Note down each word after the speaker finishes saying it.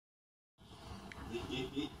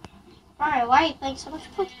Alright, why are you playing so much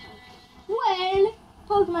Pokemon? Well,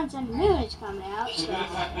 Pokemon Sun Moon is coming out, so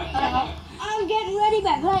I'm getting ready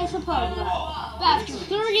by playing some Pokemon. After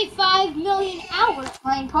 35 million hours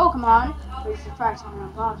playing Pokemon, which is practically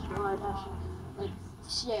impossible, I'd have to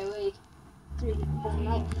stay awake 3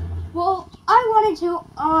 overnight. Well, I wanted to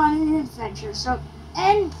on an adventure, so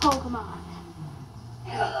end Pokemon.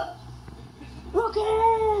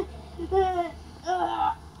 Okay.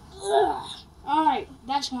 Alright,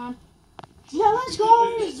 that's gone. Now let's go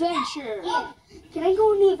on an adventure. Can I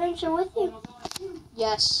go on the adventure with you?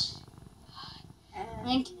 Yes.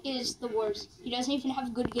 Link is the worst. He doesn't even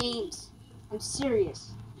have good games. I'm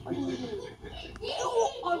serious. What do you do? You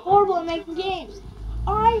are horrible at making games.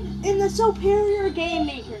 I am the superior game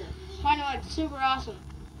maker. I know, it's super awesome.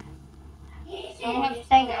 So you're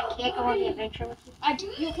saying I can't go on the adventure with you?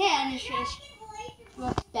 You can, it's just you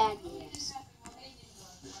have bad games.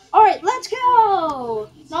 Alright, let's go!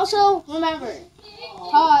 And also, remember,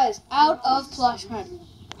 pause out of Plush Hunt.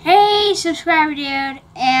 Hey, subscriber dude,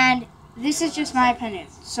 and this is just my opinion.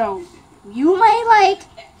 So, you may like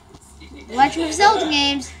Legend of Zelda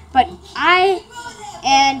games, but I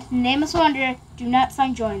and Nameless Wonder do not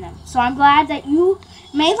find joy in them. So I'm glad that you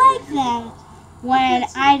may like them when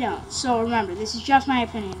I don't. So remember, this is just my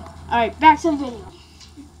opinion. Alright, back to the video.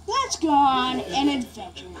 Let's go on an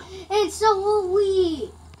adventure. And so will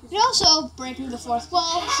we. And also, breaking the fourth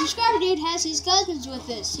wall, subscriber dude has his cousins with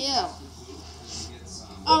us too.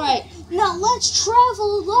 Alright, now let's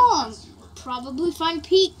travel along. Probably find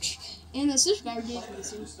Peach in the subscriber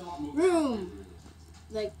dude's room.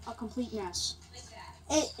 Like a complete mess.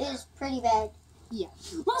 It is pretty bad. Yeah.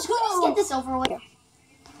 Let's go! Let's get this over with.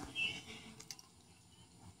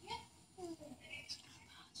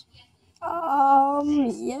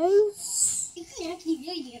 Yes. You could actually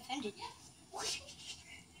really be offended.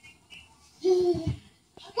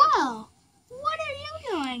 Well, what are you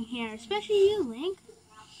doing here? Especially you, Link.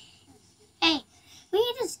 Hey, we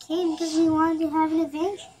just came because we wanted to have an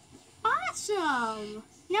adventure. Awesome!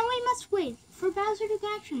 Now we must wait for Bowser to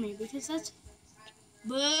capture me because that's...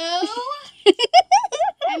 Boo! I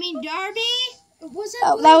mean, Darby? Was it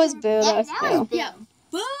Boo? That was Boo. That was Boo. Yeah.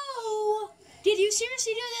 Boo! Did you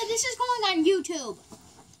seriously do that? This is going on YouTube.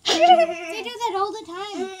 They do that all the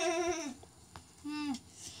time.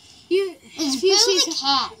 It's Boo the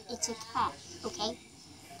cat. It's a cat, okay?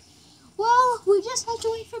 Well, we just have to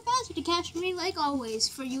wait for Bowser to capture me like always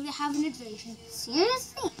for you to have an adventure.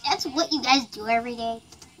 Seriously? That's what you guys do every day?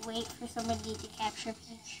 Wait for somebody to capture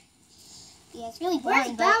Peach? Yeah, it's really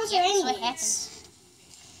boring, but Bowser that's what anyways? happens.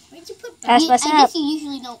 Where'd you put That's Bowser? what's I up. guess you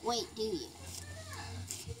usually don't wait, do you?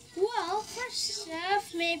 Well, first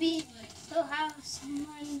off, maybe we'll have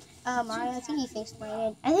someone... Mario, I think he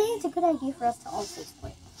face-planted. I think it's a good idea for us to all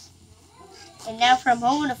face-plant. And now for a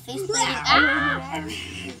moment of face-planting. Ah!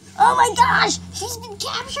 Oh my gosh! She's been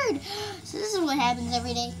captured! So this is what happens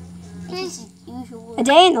every day. I guess it's usual. A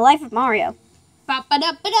day in the life of Mario.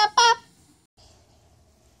 Bop-a-dop-a-dop-bop.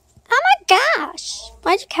 Oh my gosh!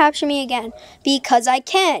 Why'd you capture me again? Because I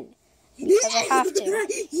can. Because I have to.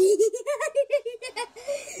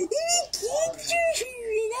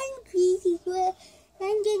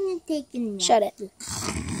 I'm gonna take a nap. Shut it.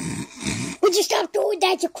 Would you stop doing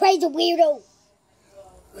that, you crazy weirdo?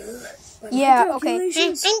 Yeah, okay. I'm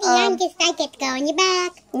the youngest. I get to go in your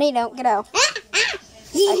back. No, you don't. Get out. I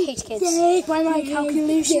hate kids. By my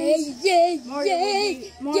calculations, Mario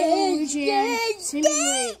Luigi,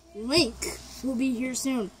 seemingly Link will be here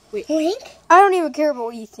soon. Wait. Link? I don't even care about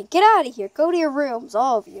what you think. Get out of here. Go to your rooms,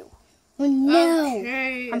 all of you. Oh, no.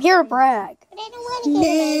 Okay. I'm here to brag. But I don't want to go.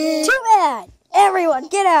 Too bad. Everyone,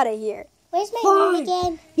 get out of here. Where's my room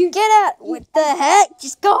again? You get out. What the heck?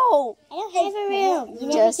 Just go. I don't have a room. You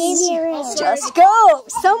never gave me a room. Just go.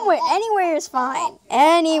 Somewhere. Anywhere is fine.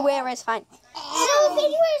 Anywhere is fine. So if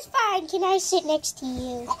anywhere is fine, can I sit next to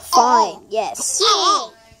you? Fine. Yes.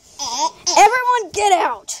 Hey. Everyone, get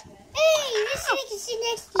out. Hey, you said I can sit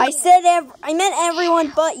next to you. I said I meant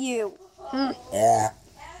everyone but you.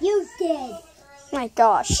 You did. My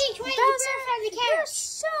gosh. She's trying to burp on the You're couch.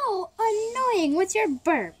 so annoying with your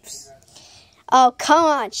burps. Oh, come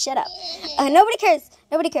on. Shut up. Nobody cares.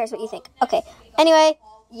 Nobody cares what you think. Okay. Anyway.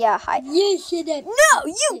 Yeah, hi. You should have. No,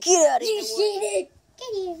 you get out of You here. should have.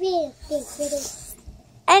 Get in real big critter.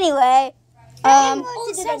 Anyway.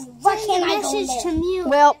 What can I go Message to there? Mew.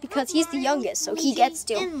 Well, because he's the youngest, so he gets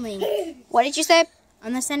to. And Link. What did you say?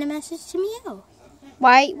 I'm gonna send a message to Mew.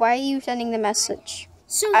 Why are you sending the message?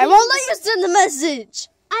 So I won't let you send the message.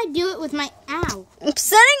 I do it with my ow. I'm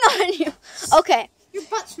sending on you. Okay. Your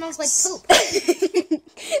butt smells like poop.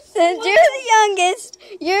 Since you're the youngest,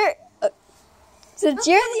 Since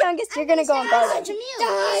you're the youngest, you're gonna go and guard it.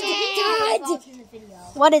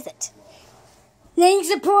 What is it? Link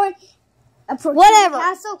support. Whatever.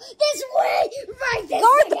 Castle this way. Right this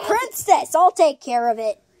Guard the second. princess. I'll take care of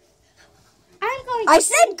it. I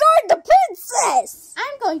said guard the princess.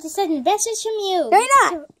 I'm going to send a message from you. No,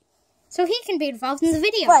 you're not. So he can be involved in the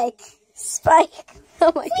video. Spike.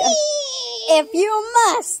 Oh my god. If you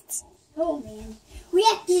must. Oh man. We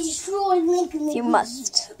have to destroy Link and the You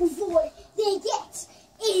must. before they get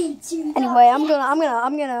into Anyway, I'm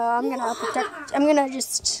gonna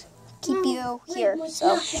just keep you here.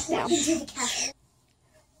 So now.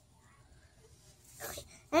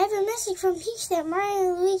 I have a message from Peach that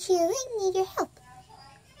Mario, Luigi, and Link need your help.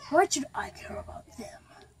 Why should I care about them?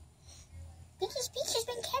 Because Peach has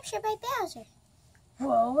been captured by Bowser.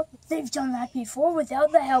 Well, they've done that before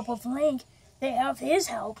without the help of Link. They have his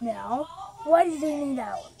help now. Why do they need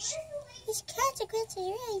ours? These consequences are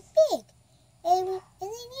really big, and they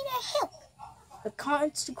need our help. The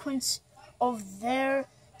consequence of theirs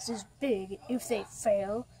is big if they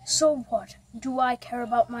fail. So what? Do I care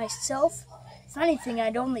about myself? If anything,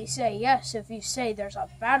 I'd only say yes if you say there's a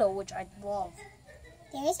battle, which I'd love.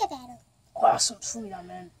 There is a battle. Awesome, sweet, I'm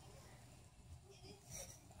in.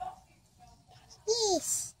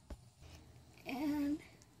 Yes. And...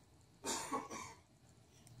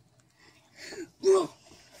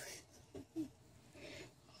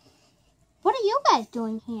 What are you guys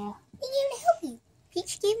doing here? I need to help you.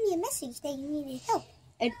 Peach gave me a message that you needed help.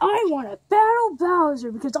 And I want to battle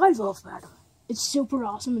Bowser because I love battle. It's super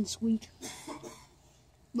awesome and sweet.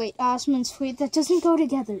 Wait, awesome and sweet, that doesn't go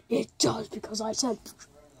together. It does because I said...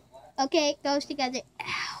 Okay, it goes together.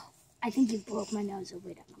 Ow. I think you broke my nose. Oh,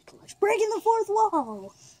 wait, I'm not Plush. Breaking the fourth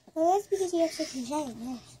wall. Well, that's because you have such a giant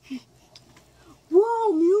nose.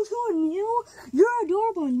 Whoa, Mewtwo and Mew, you're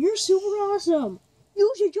adorable and you're super awesome.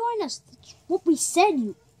 You should join us. That's what we said,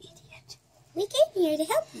 you idiot. We came here to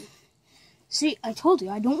help you. See, I told you,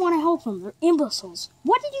 I don't want to help them. They're imbeciles.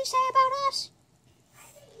 What did you say about us?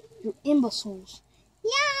 You're imbeciles.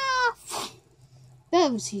 Yeah.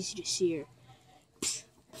 That was easy to hear.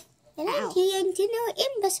 And I'm too young to know what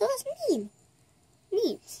imbeciles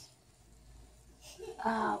means.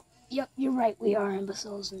 Yep, you're right. We are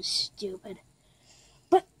imbeciles and stupid.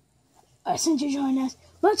 But, since you joined us,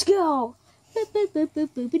 let's go.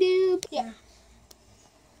 Yeah.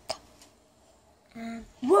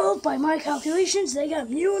 Well, by my calculations, they got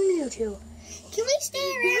Mew and Mewtwo. Can we stay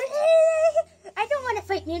around? I don't want to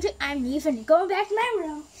fight Mewtwo. I'm leaving. Going back to my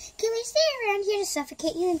room. Can we stay around here to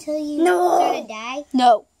suffocate you until you No. sort of die?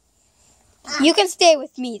 No. You can stay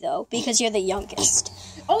with me though, because you're the youngest.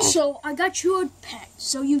 Also, I got you a pet,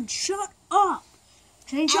 so you shut up.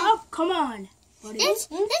 Change up? Come on. Buddy. That's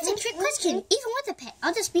a trick question. Even with a pet,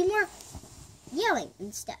 I'll just be more yelling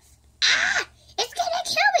and stuff. Ah! It's gonna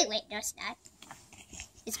kill me! Wait, no, it's not.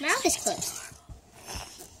 Its mouth is closed.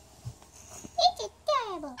 It's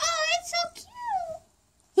adorable. Oh, it's so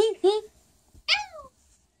cute! Ow!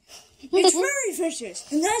 It's very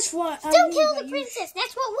vicious, and that's why I Don't knew kill that the you- princess!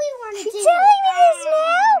 That's what we want to do! Telling me this now?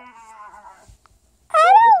 I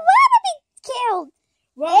don't want to be killed.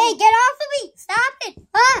 Well, Hey, get off of me! Stop it!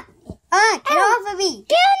 Get off of me!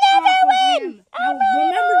 You'll never win. now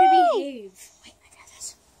remember to behave. Wait, I got this.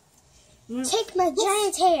 Take my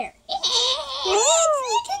giant hair!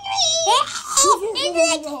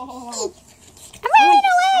 I'm running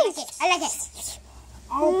away. I like it!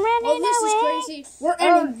 Oh, well, this is crazy. We're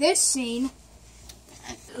ending this scene.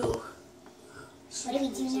 What do we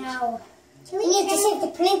do now? We need to save the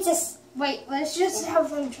princess! Wait, let's just have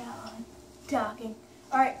fun talking.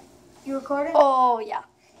 Alright, you recording? Oh yeah.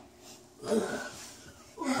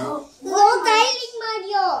 Go diving,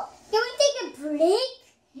 Mario! Can we take a break?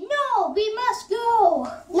 No, we must go.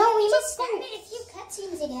 No, we must start a few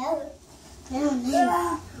cutscenes ago.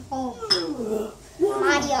 Oh,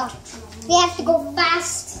 Mario, we have to go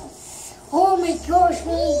fast. Oh my gosh,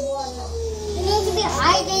 we need to be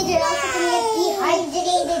hydrated, or else we're gonna get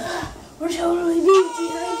dehydrated. We're totally being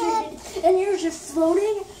dehydrated. And you're just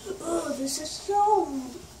floating? Oh, this is so I think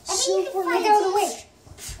you super can find out a way.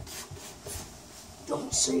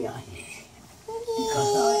 Don't say I did.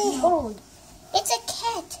 Because I told. It's a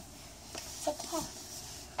cat. It's a cat.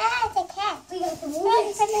 Ah, it's a cat. We got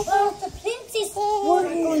the princess. We're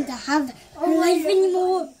not going to have her life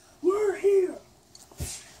anymore. We're here.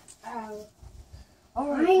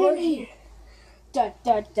 Alright, we're here. Da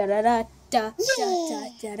da da da da da da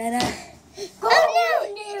da da da. Oh no!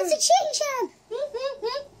 It's a chain jump.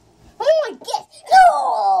 Oh my god! No!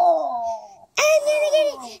 I'm gonna get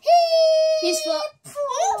it. He's full.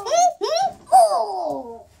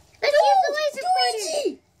 Oh! Let's use the laser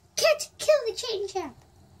pointer. Can't kill the chain jump.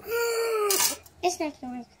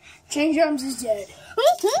 Change arms is dead.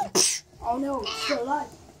 Oh no, it's still alive.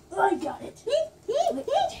 I got it. We were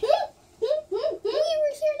here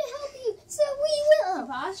to help you, so we will.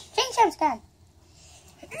 Plush? Change arms, God.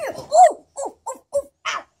 Oh,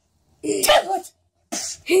 ow. Tablet.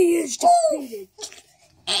 He is defeated.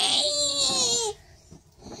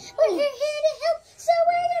 We're here to help, so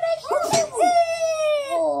we're gonna help you.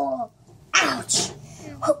 Oh, ouch.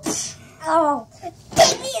 Oh,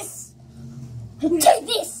 take this. Take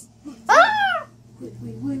this. Ah! Wait,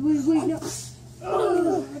 no.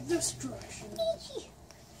 Oh, destruction.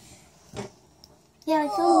 Yeah,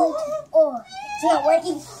 it's all oh, it's not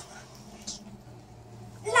working. It's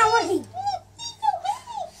not working.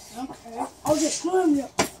 Okay, I'll just slam you.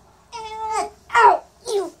 Ow!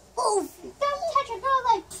 You! Oof! Don't touch a girl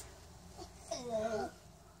like.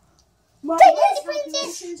 Take it,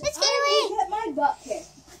 princess! Let's get away! Get my butt kicked.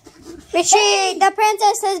 Retreat! The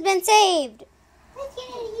princess has been saved. Let's get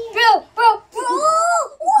out of here. Bro! Whoa!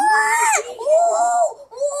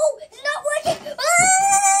 It's not working!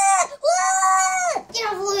 Get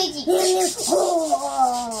off Luigi!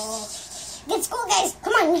 Let's go, guys!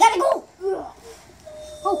 Come on, we gotta go!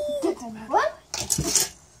 Oh, get them out. What? You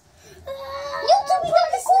two, we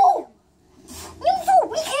gotta go! You two,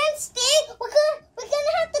 we can't stay! We're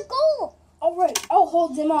gonna have to go! Alright, I'll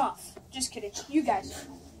hold them off. Just kidding. You guys.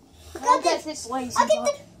 I'll get this lazy I'll get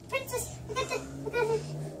butt. the princess. I got the.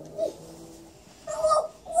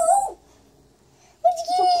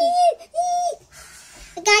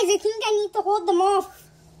 Guys, I think I need to hold them off.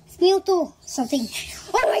 Mewtwo, something.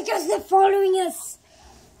 Oh my gosh, they're following us.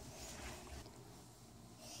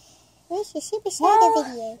 Where's your super Well,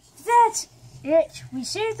 video? That's it. We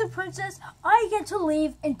saved the princess. I get to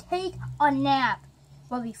leave and take a nap.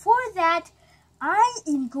 But before that, I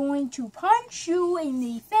am going to punch you in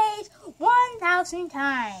the face 1,000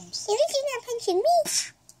 times. At least you're not punching me.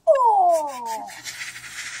 Oh!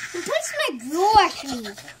 You punched my girl,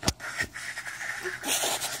 actually.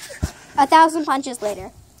 1,000 punches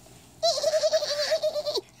later.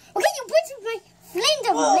 Okay, you punched my flame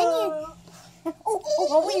double.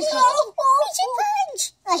 We should punch.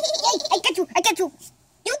 I got you.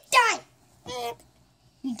 You die.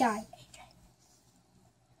 You die.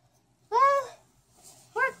 Well,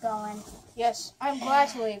 we're going. Yes, I'm glad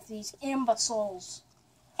to leave these imbeciles.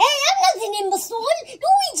 Hey, I'm not an imbecile.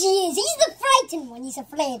 Luigi is. He's the frightened one. He's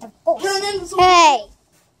afraid of ghosts. Hey!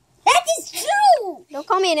 That is true. Don't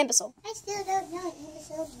call me an imbecile. I still don't know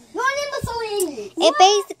imbecile. You're an imbecile in English.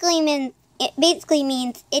 It basically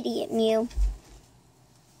means idiot, Mew.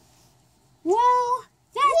 Well,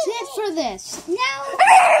 that's it for this. Now,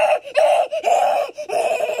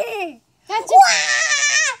 that's it.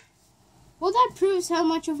 Well, that proves how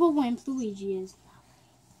much of a wimp Luigi is.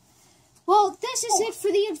 Well, this is it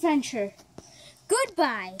for the adventure.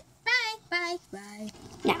 Goodbye. Bye.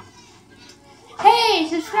 Now. Hey,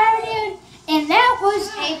 subscribe, dude. And that was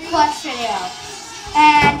a Plush video.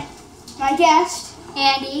 And my guest,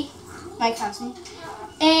 Andy, my cousin,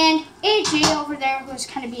 and AJ over there, who's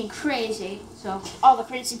kind of being crazy. So all the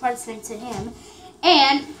crazy parts thanks to him.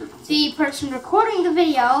 And the person recording the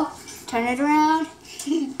video, turn it around,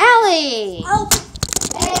 Allie. Oh.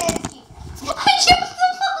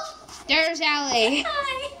 There's Allie.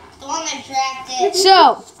 The one that dragged it.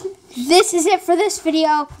 So, this is it for this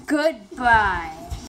video. Goodbye.